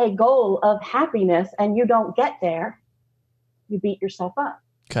set a goal of happiness and you don't get there, you beat yourself up.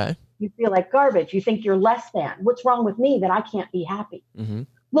 Okay. You feel like garbage. You think you're less than. What's wrong with me that I can't be happy?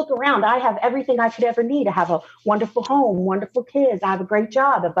 Look around. I have everything I could ever need. I have a wonderful home, wonderful kids. I have a great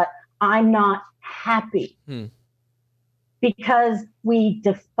job, but I'm not happy. Because we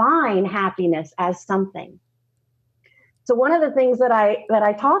define happiness as something. So one of the things that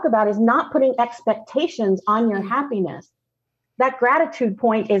I talk about is not putting expectations on your happiness. That gratitude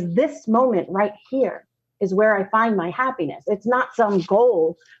point is this moment right here is where I find my happiness. It's not some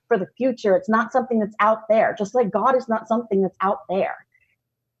goal for the future. It's not something that's out there. Just like God is not something that's out there.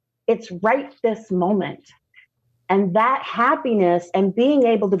 It's right this moment. And that happiness and being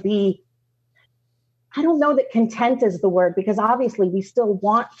able to be, I don't know that content is the word, because obviously we still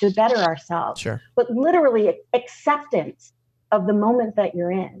want to better ourselves. Sure. But literally acceptance of the moment that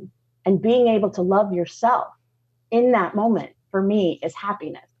you're in and being able to love yourself in that moment, for me, is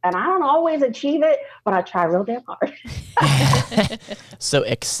happiness. And I don't always achieve it, but I try real damn hard. So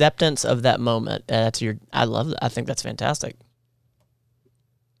acceptance of that moment. I love that. I think that's fantastic.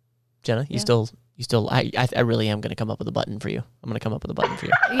 Jenna, you still, I really am going to come up with a button for you. I'm going to come up with a button for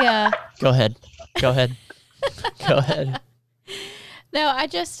you. Yeah. Go ahead. Go ahead. No,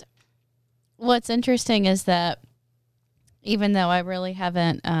 what's interesting is that even though I really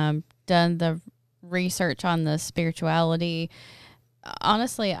haven't done the research on the spirituality,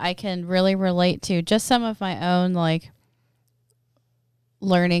 honestly, I can really relate to just some of my own like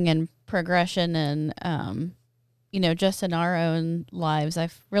learning and progression and, just in our own lives. I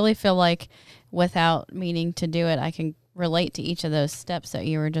really feel like without meaning to do it, I can relate to each of those steps that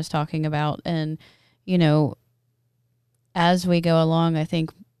you were just talking about. And, as we go along, I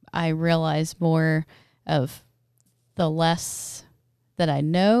think I realize more of the less that I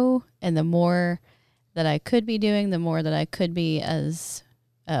know and the more that I could be doing, the more that I could be as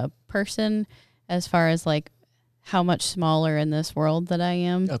a person, as far as like how much smaller in this world that I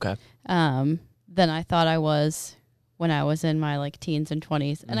am. Okay. Than I thought I was when I was in my like teens and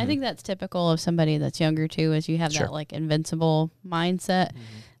 20s. And I think that's typical of somebody that's younger too, is you have that like invincible mindset.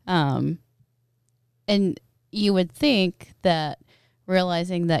 And you would think that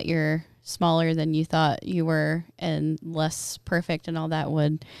realizing that you're smaller than you thought you were and less perfect and all that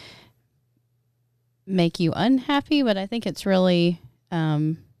would make you unhappy, but I think it's really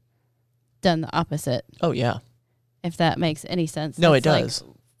done the opposite. Oh yeah. If that makes any sense. No, That's it does.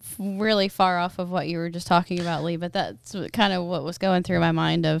 Really far off of what you were just talking about, Lee, but that's kind of what was going through my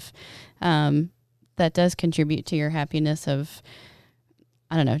mind of that does contribute to your happiness of,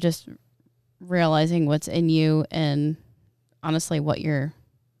 I don't know, just realizing what's in you and honestly what you're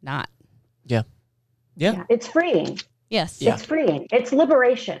not. Yeah. It's freeing. Yes. Yeah. It's freeing. It's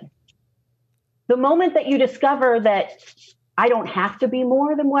liberation. The moment that you discover that I don't have to be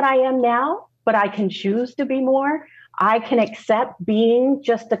more than what I am now, but I can choose to be more. I can accept being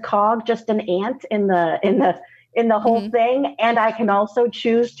just a cog, just an ant in the whole thing. And I can also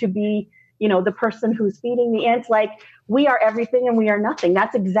choose to be, the person who's feeding the ants. Like, we are everything and we are nothing.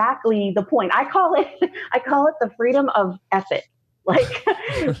 That's exactly the point. I call it the freedom of ethic. Like,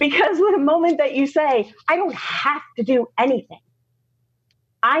 because the moment that you say, I don't have to do anything,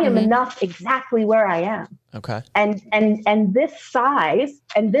 I am enough exactly where I am. Okay. And this size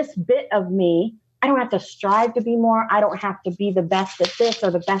and this bit of me, I don't have to strive to be more. I don't have to be the best at this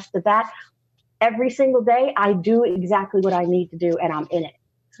or the best at that. Every single day, I do exactly what I need to do, and I'm in it.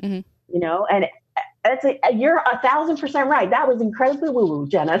 You know, and you're 1,000% right. That was incredibly woo-woo,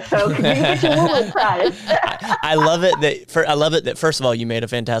 Jenna. So you get your woo-woo prize. I love it that first of all, you made a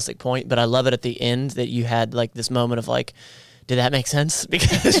fantastic point, but I love it at the end that you had like this moment of like, did that make sense?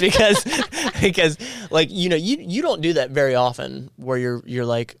 Because like, you know, you don't do that very often where you're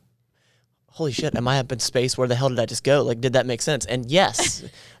like, holy shit, am I up in space? Where the hell did I just go? Like, did that make sense? And yes,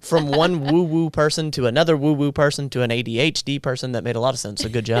 from one woo-woo person to another woo-woo person to an ADHD person, that made a lot of sense. So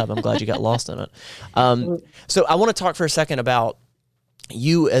good job. I'm glad you got lost in it. So I want to talk for a second about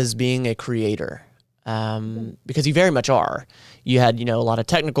you as being a creator, because you very much are. You had, you know, a lot of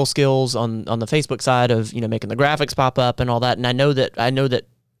technical skills on the Facebook side of, you know, making the graphics pop up and all that. And I know that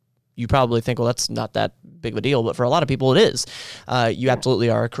you probably think, well, that's not that big of a deal, but for a lot of people it is. You absolutely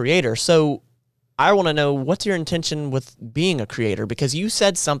are a creator. So I want to know, what's your intention with being a creator? Because you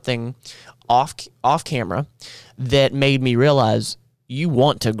said something off camera that made me realize you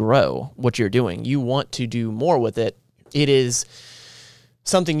want to grow what you're doing. You want to do more with it. It is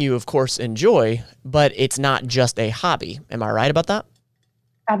something you, of course, enjoy, but it's not just a hobby. Am I right about that?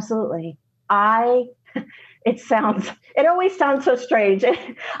 Absolutely. It always sounds so strange.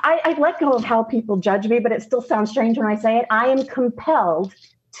 I let go of how people judge me, but it still sounds strange when I say it. I am compelled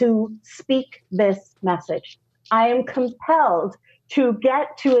to speak this message. I am compelled to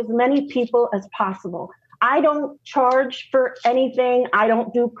get to as many people as possible. I don't charge for anything. I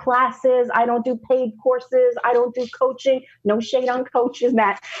don't do classes. I don't do paid courses. I don't do coaching. No shade on coaches,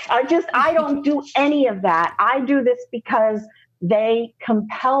 Matt. I don't do any of that. I do this because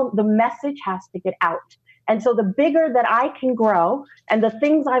the message has to get out. And so the bigger that I can grow and the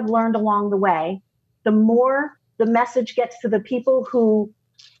things I've learned along the way, the more the message gets to the people who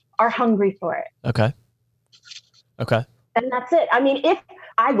are hungry for it. Okay. And that's it. I mean, if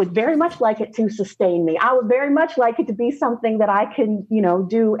I would very much like it to sustain me, I would very much like it to be something that I can, you know,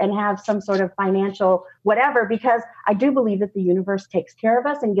 do and have some sort of financial whatever, because I do believe that the universe takes care of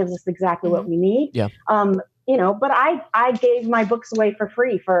us and gives us exactly what we need. Yeah. You know, but I gave my books away for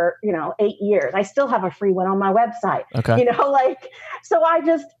free for, 8 years. I still have a free one on my website. Okay. So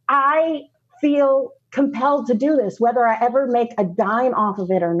I feel compelled to do this, whether I ever make a dime off of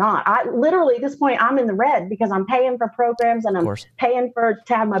it or not. I literally at this point, I'm in the red because I'm paying for programs and I'm paying to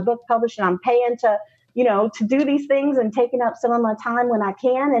have my book published, and I'm paying to do these things and taking up some of my time when I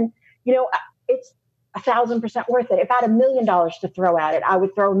can. And, it's 1,000% worth it. If I had $1 million to throw at it, I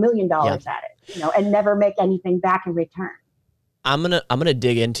would throw $1 million at it, and never make anything back in return. I'm gonna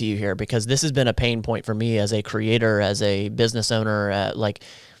dig into you here, because this has been a pain point for me as a creator, as a business owner.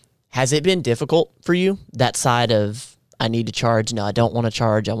 Has it been difficult for you, that side of, I need to charge? No, I don't want to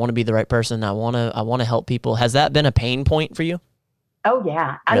charge. I want to be the right person. I want to help people. Has that been a pain point for you? Oh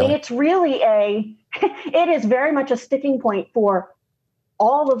yeah. Really? I mean, it's really it is very much a sticking point for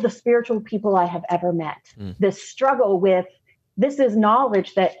all of the spiritual people I have ever met. This struggle with, this is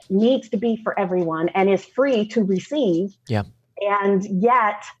knowledge that needs to be for everyone and is free to receive. Yeah. And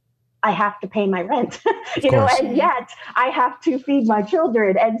yet I have to pay my rent, and yet I have to feed my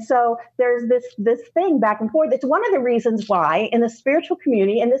children. And so there's this thing back and forth. It's one of the reasons why in the spiritual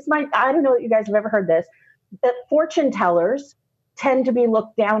community, and I don't know if you guys have ever heard this, that fortune tellers tend to be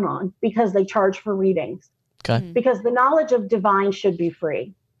looked down on because they charge for readings. Okay. Because the knowledge of divine should be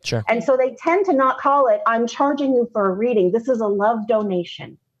free. Sure. And so they tend to not call it, I'm charging you for a reading. This is a love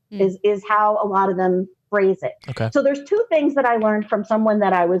donation, is how a lot of them phrase it. Okay. So there's two things that I learned from someone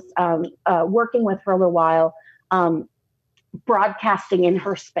that I was working with for a little while, broadcasting in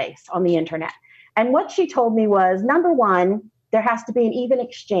her space on the internet. And what she told me was, number one, there has to be an even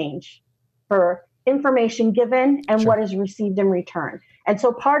exchange for information given and what is received in return. And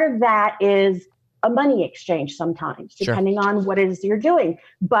so part of that is a money exchange sometimes, depending on what it is you're doing.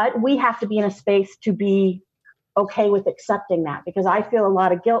 But we have to be in a space to be okay with accepting that, because I feel a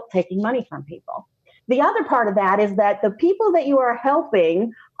lot of guilt taking money from people. The other part of that is that the people that you are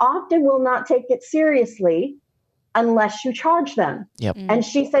helping often will not take it seriously unless you charge them. Yep. And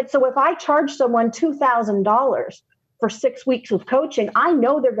she said, so if I charge someone $2,000 for 6 weeks of coaching, I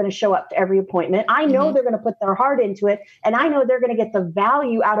know they're going to show up to every appointment. I know they're going to put their heart into it. And I know they're going to get the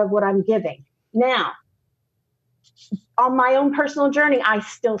value out of what I'm giving. Now, on my own personal journey, I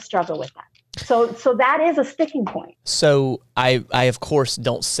still struggle with that. So that is a sticking point. So I of course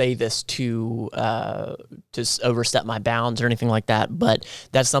don't say this to overstep my bounds or anything like that, but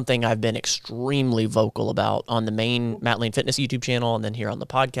that's something I've been extremely vocal about on the main Matt Lane Fitness YouTube channel and then here on the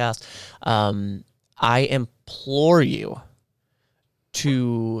podcast. I implore you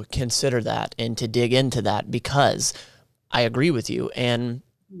to consider that and to dig into that, because I agree with you. And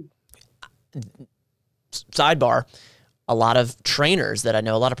sidebar, a lot of trainers that I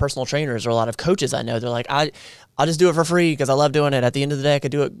know, a lot of personal trainers or a lot of coaches I know, they're like, I'll just do it for free because I love doing it. At the end of the day, I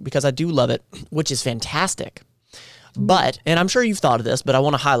could do it because I do love it, which is fantastic. But, and I'm sure you've thought of this, but I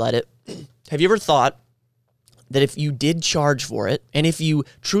want to highlight it. Have you ever thought that if you did charge for it, and if you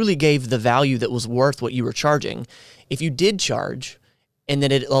truly gave the value that was worth what you were charging, if you did charge and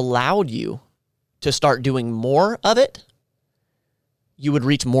that it allowed you to start doing more of it, you would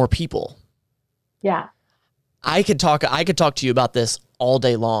reach more people? Yeah. I could talk to you about this all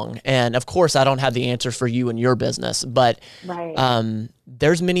day long. And of course I don't have the answers for you and your business, but right.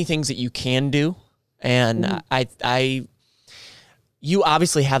 There's many things that you can do. And you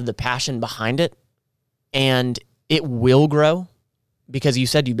obviously have the passion behind it, and it will grow, because you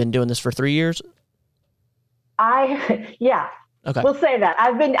said you've been doing this for 3 years. Yeah. Okay. We'll say that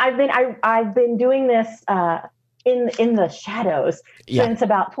I've been doing this, in the shadows since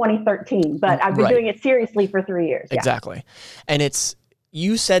about 2013, but I've been doing it seriously for 3 years. Yeah. Exactly. And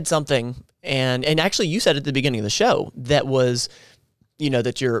you said something, and actually you said at the beginning of the show that was,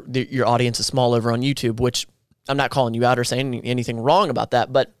 that your audience is small over on YouTube, which I'm not calling you out or saying anything wrong about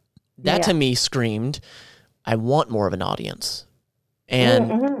that, but that to me screamed, I want more of an audience.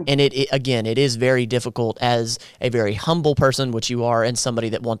 And it is very difficult as a very humble person, which you are, and somebody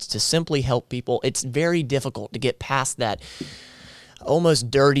that wants to simply help people. It's very difficult to get past that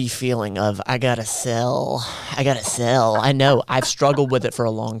almost dirty feeling of, I gotta sell. I know I've struggled with it for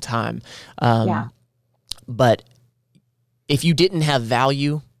a long time. But if you didn't have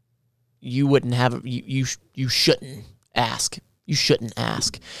value, you wouldn't have, you shouldn't ask. You shouldn't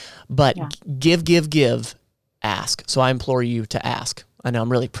ask, but give, ask. So I implore you to ask. I know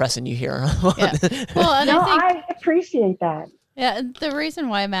I'm really pressing you here. Yeah. Well, and I appreciate that. Yeah. The reason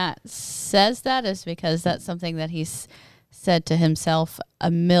why Matt says that is because that's something that he's said to himself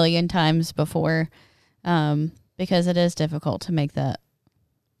a million times before, because it is difficult to make that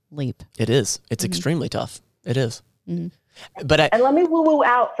leap. It is. It's extremely tough. It is. Mm-hmm. And let me woo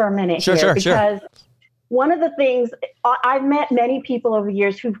out for a minute because one of the things, I've met many people over the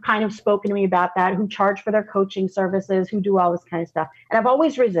years who've kind of spoken to me about that, who charge for their coaching services, who do all this kind of stuff. And I've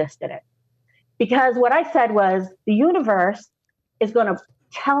always resisted it, because what I said was, the universe is going to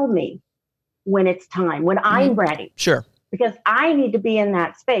tell me when it's time, when I'm ready. Sure. Because I need to be in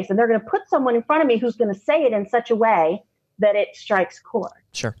that space. And they're going to put someone in front of me who's going to say it in such a way that it strikes chord.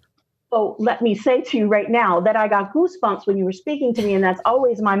 Sure. So let me say to you right now that I got goosebumps when you were speaking to me, and that's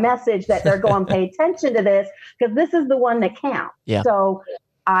always my message, that they're going to pay attention to this, because this is the one that counts. Yeah. So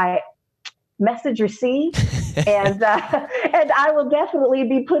I message received, and I will definitely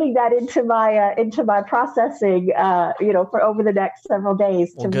be putting that into my processing, for over the next several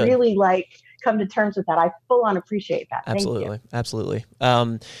days to really come to terms with that. I full on appreciate that. Absolutely. Thank you. Absolutely.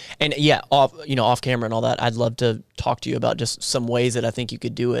 And yeah, off camera and all that, I'd love to talk to you about just some ways that I think you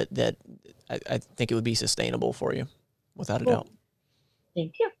could do it that I think it would be sustainable for you, without a doubt.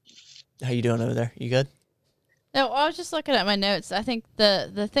 Thank you. How you doing over there? You good? No, I was just looking at my notes. I think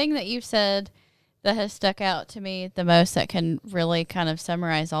the thing that you said that has stuck out to me the most, that can really kind of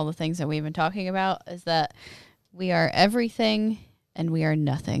summarize all the things that we've been talking about, is that we are everything and we are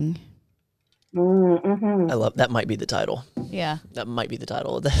nothing. Mm-hmm. I love that. Might be the title. Yeah, that might be the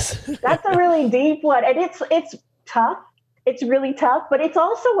title of this. That's a really deep one, and it's tough. It's really tough, but it's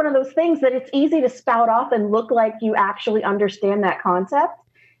also one of those things that it's easy to spout off and look like you actually understand that concept.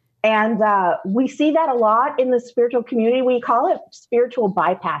 And we see that a lot in the spiritual community. We call it spiritual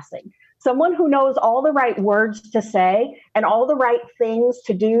bypassing. Someone who knows all the right words to say and all the right things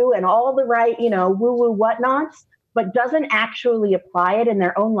to do and all the right, woo-woo whatnots, but doesn't actually apply it in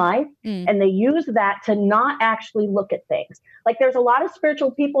their own life. And they use that to not actually look at things. Like, there's a lot of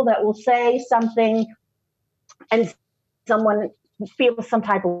spiritual people that will say something and someone feels some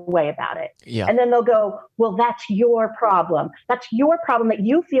type of way about it. Yeah. And then they'll go, well, that's your problem. That's your problem that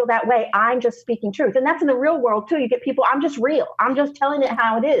you feel that way. I'm just speaking truth. And that's in the real world too. You get people, I'm just real. I'm just telling it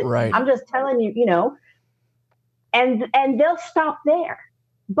how it is. Right. I'm just telling you, and they'll stop there.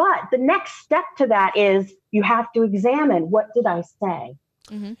 But the next step to that is you have to examine, what did I say?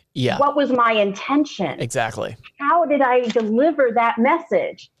 Mm-hmm. Yeah. What was my intention? Exactly. How did I deliver that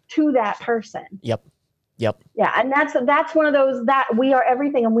message to that person? Yep. Yeah. And that's one of those, that we are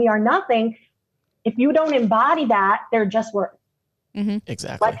everything and we are nothing. if you don't embody that, they're just words. Mm-hmm.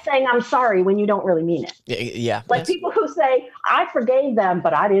 Exactly. Like saying I'm sorry when you don't really mean it. Yeah. Like people who say, I forgave them,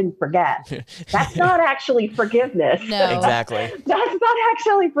 but I didn't forget. That's not actually forgiveness. No. Exactly. That's not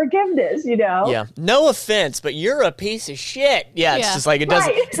actually forgiveness, you know? Yeah. No offense, but you're a piece of shit. Yeah. It's just like,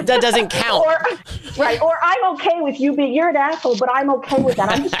 that doesn't count. Or I'm okay with you being, you're an asshole, but I'm okay with that.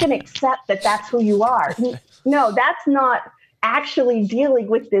 I'm just going to accept that that's who you are. No, that's not actually dealing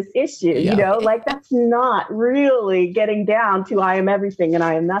with this issue, you know, like that's not really getting down to I am everything and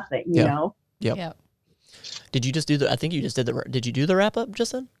I am nothing, you know? Yep. Did you just do I think you just did you do the wrap up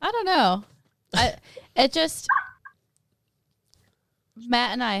just then? I don't know.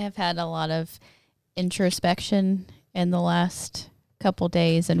 Matt and I have had a lot of introspection in the last couple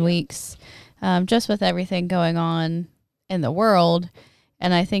days and weeks, just with everything going on in the world.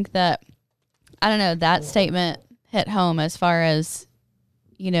 And I think that, I don't know, that statement hit home as far as,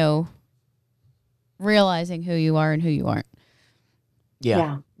 you know, realizing who you are and who you aren't.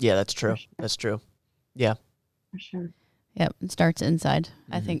 Yeah, that's true. Sure. That's true. Yeah. For sure. Yep. It starts inside,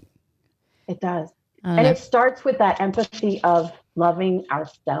 I think. It does. And it starts with that empathy of loving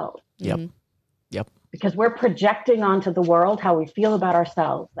ourselves. Yep. Mm-hmm. Yep. Because we're projecting onto the world how we feel about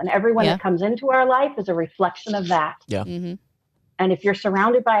ourselves. And everyone that comes into our life is a reflection of that. Yeah. Mm-hmm. And if you're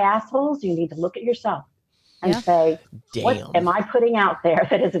surrounded by assholes, you need to look at yourself and say, what am I putting out there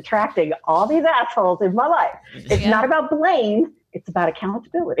that is attracting all these assholes in my life? It's not about blame. It's about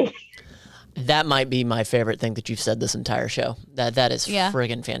accountability. That might be my favorite thing that you've said this entire show. That is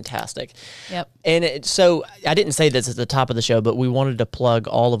friggin' fantastic. Yep. And so I didn't say this at the top of the show, but we wanted to plug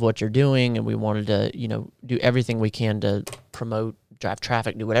all of what you're doing, and we wanted to, you know, do everything we can to promote, drive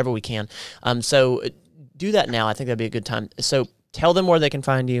traffic, do whatever we can. So do that now. I think that'd be a good time. So tell them where they can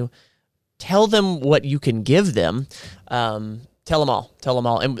find you. Tell them what you can give them. Tell them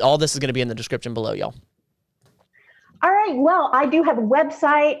all. And all this is going to be in the description below, y'all. All right. Well, I do have a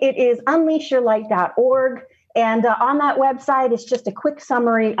website. It is unleashyourlight.org. And on that website, it's just a quick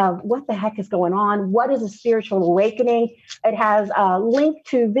summary of what the heck is going on. What is a spiritual awakening? It has a link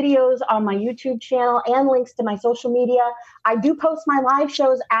to videos on my YouTube channel and links to my social media. I do post my live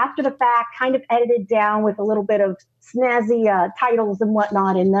shows after the fact, kind of edited down with a little bit of snazzy titles and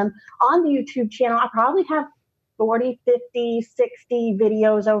whatnot in them. On the YouTube channel, I probably have 40, 50, 60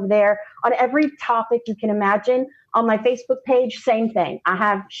 videos over there on every topic you can imagine. On my Facebook page, same thing. I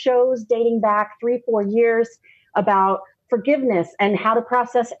have shows dating back 3-4 years about forgiveness and how to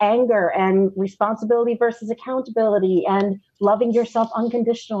process anger and responsibility versus accountability and loving yourself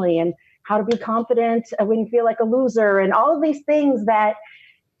unconditionally and how to be confident when you feel like a loser and all of these things that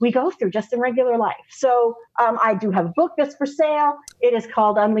we go through just in regular life. So I do have a book that's for sale. It is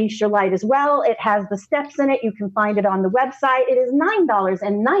called Unleash Your Light as well. It has the steps in it. You can find it on the website. It is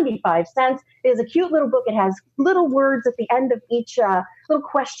 $9.95. It is a cute little book. It has little words at the end of each, little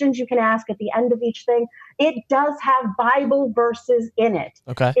questions you can ask at the end of each thing. It does have Bible verses in it.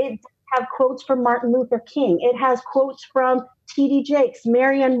 Okay. It have quotes from Martin Luther King. It has quotes from T.D. Jakes,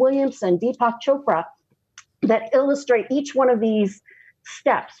 Marianne Williamson, Deepak Chopra that illustrate each one of these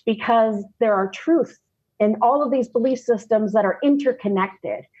steps, because there are truths in all of these belief systems that are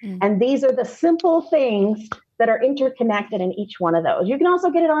interconnected. And these are the simple things that are interconnected in each one of those. You can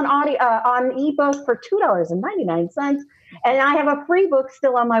also get it on audio, on ebook for $2.99. And I have a free book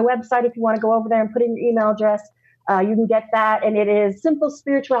still on my website. If you want to go over there and put in your email address, you can get that. And it is Simple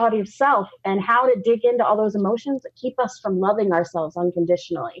Spirituality of Self and how to dig into all those emotions that keep us from loving ourselves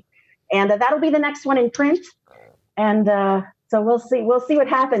unconditionally. And that'll be the next one in print. And so we'll see what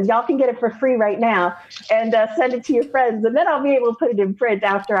happens. Y'all can get it for free right now and send it to your friends. And then I'll be able to put it in print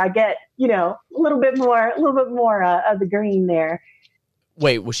after I get, you know, a little bit more of the green there.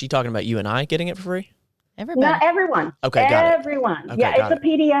 Wait, was she talking about you and I getting it for free? Everybody. Not everyone. Okay, got it. Everyone. Okay, yeah, it's a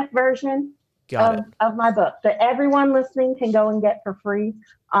PDF version of my book that everyone listening can go and get for free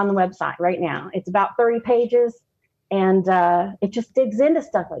on the website right now. It's about 30 pages. And it just digs into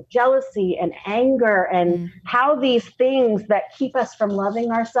stuff like jealousy and anger and how these things that keep us from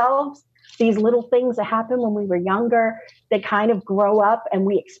loving ourselves, these little things that happen when we were younger, they kind of grow up and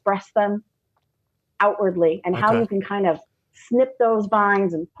we express them outwardly, and how you can kind of snip those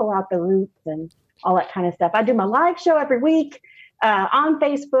vines and pull out the roots and all that kind of stuff. I do my live show every week on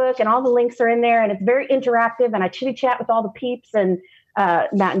Facebook, and all the links are in there, and it's very interactive, and I chitty chat with all the peeps, and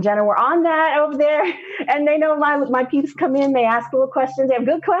Matt and Jenna were on that over there, and they know my peeps come in, they ask little questions. They have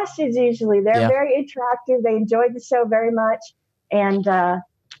good questions usually. They're very interactive. They enjoyed the show very much. And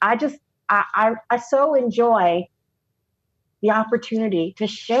I so enjoy the opportunity to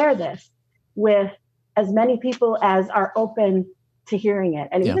share this with as many people as are open to hearing it.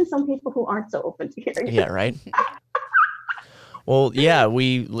 And even some people who aren't so open to hearing it. Yeah, right. Well, yeah,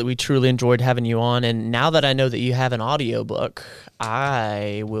 we truly enjoyed having you on, and now that I know that you have an audiobook,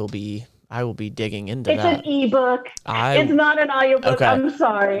 I will be digging into that. It's an ebook. It's not an audiobook. Okay. I'm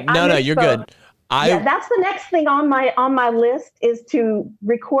sorry. No, you're good. That's the next thing on my list is to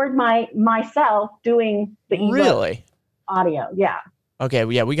record myself doing the ebook audio. Yeah. Okay,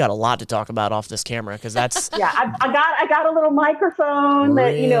 well, yeah, we got a lot to talk about off this camera because that's I got a little microphone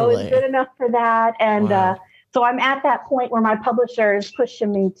that is good enough for that, and so I'm at that point where my publisher is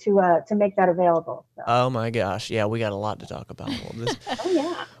pushing me to make that available. So. Oh my gosh, yeah, we got a lot to talk about. Oh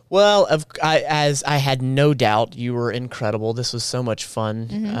yeah. Well, as I had no doubt, you were incredible. This was so much fun.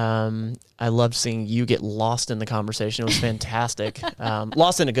 Mm-hmm. I loved seeing you get lost in the conversation. It was fantastic.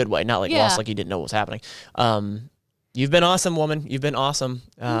 Lost in a good way, not like lost like you didn't know what was happening. You've been awesome, woman. You've been awesome.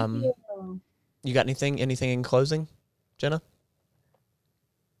 Thank you. You got anything in closing, Jenna?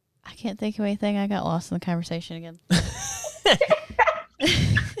 I can't think of anything. I got lost in the conversation again.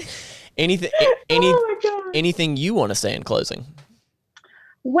 Anything you want to say in closing?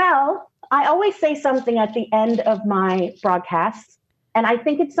 Well, I always say something at the end of my broadcasts, and I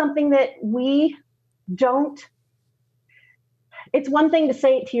think it's something that we don't. It's one thing to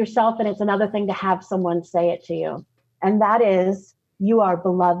say it to yourself, and it's another thing to have someone say it to you. And that is, you are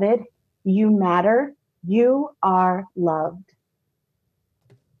beloved, you matter, you are loved.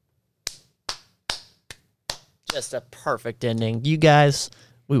 Just a perfect ending. You guys,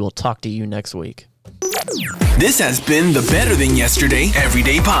 we will talk to you next week. This has been the Better Than Yesterday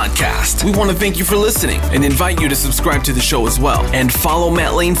Everyday Podcast. We want to thank you for listening and invite you to subscribe to the show as well. And follow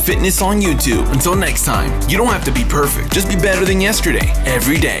Matt Lane Fitness on YouTube. Until next time, you don't have to be perfect. Just be better than yesterday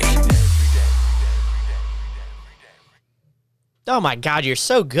every day. Oh my God, you're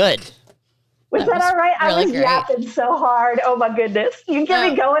so good. Was that all right? Really I was yapping so hard. Oh my goodness. You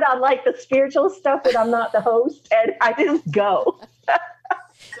get me going on like the spiritual stuff when I'm not the host, and I just go.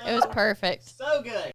 It was perfect. So good.